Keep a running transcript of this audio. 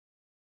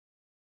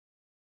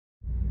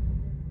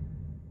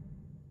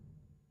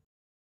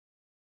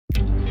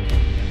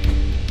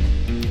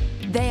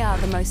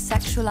the most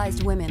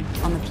sexualized women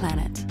on the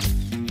planet.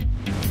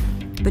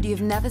 But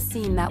you've never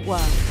seen that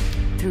world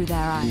through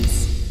their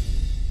eyes.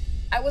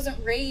 I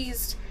wasn't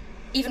raised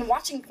even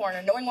watching porn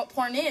or knowing what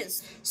porn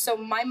is, so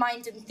my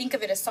mind didn't think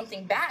of it as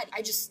something bad.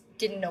 I just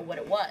didn't know what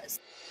it was.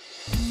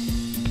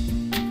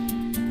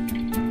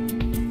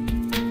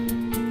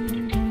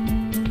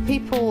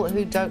 People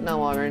who don't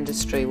know our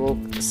industry will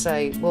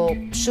say, well,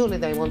 surely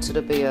they wanted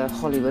to be a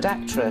Hollywood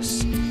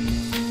actress.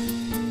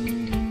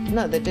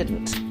 No, they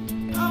didn't.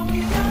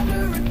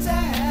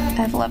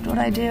 I've loved what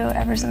I do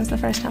ever since the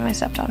first time I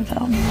stepped on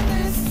film.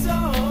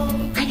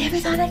 I never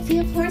thought I'd be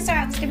a porn star.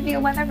 I was going to be a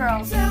weather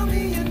girl.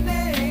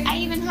 I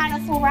even had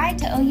a full ride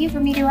to OU for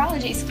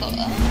meteorology school.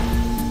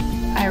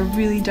 I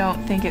really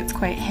don't think it's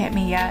quite hit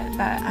me yet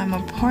that I'm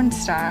a porn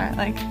star.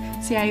 Like,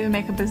 see, I even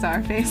make a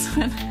bizarre face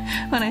when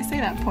I say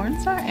that. Porn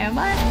star, am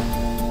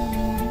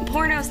I?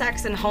 Porno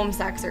sex and home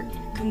sex are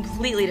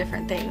completely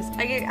different things.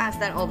 I get asked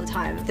that all the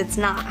time. It's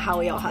not how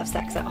we all have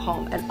sex at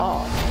home at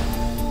all.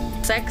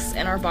 Sex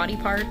and our body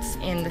parts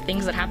and the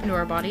things that happen to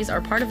our bodies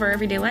are part of our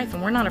everyday life,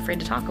 and we're not afraid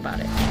to talk about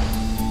it.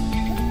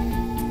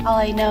 All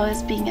I know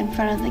is being in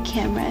front of the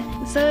camera,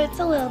 so it's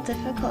a little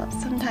difficult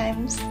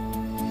sometimes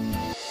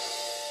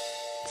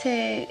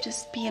to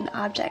just be an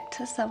object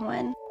to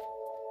someone.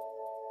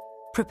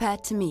 Prepare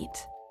to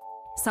meet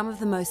some of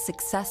the most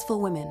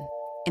successful women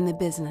in the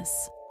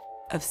business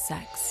of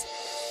sex.